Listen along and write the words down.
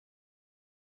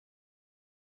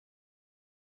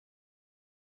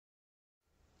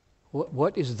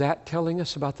What is that telling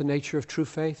us about the nature of true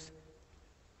faith?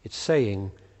 It's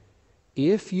saying,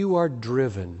 if you are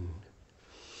driven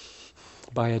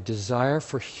by a desire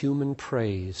for human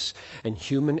praise and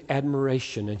human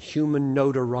admiration and human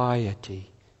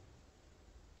notoriety,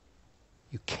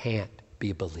 you can't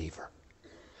be a believer.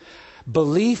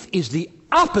 Belief is the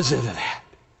opposite of that.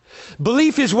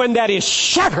 Belief is when that is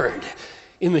shattered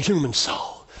in the human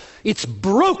soul. It's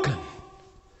broken.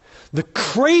 The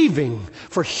craving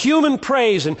for human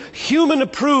praise and human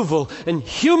approval and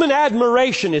human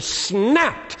admiration is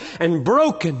snapped and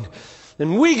broken.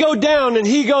 And we go down and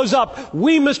he goes up.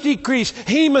 We must decrease.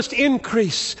 He must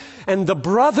increase. And the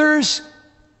brothers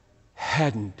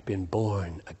hadn't been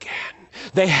born again.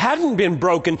 They hadn't been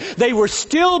broken. They were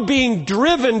still being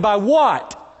driven by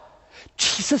what?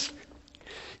 Jesus,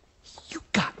 you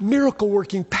got miracle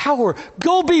working power.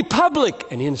 Go be public.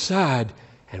 And inside,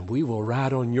 and we will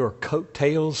ride on your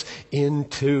coattails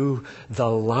into the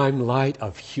limelight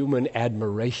of human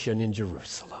admiration in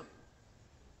Jerusalem.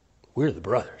 We're the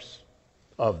brothers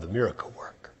of the miracle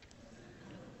work.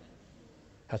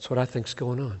 That's what I think's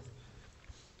going on.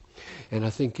 And I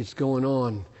think it's going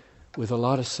on with a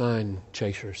lot of sign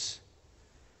chasers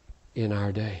in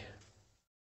our day.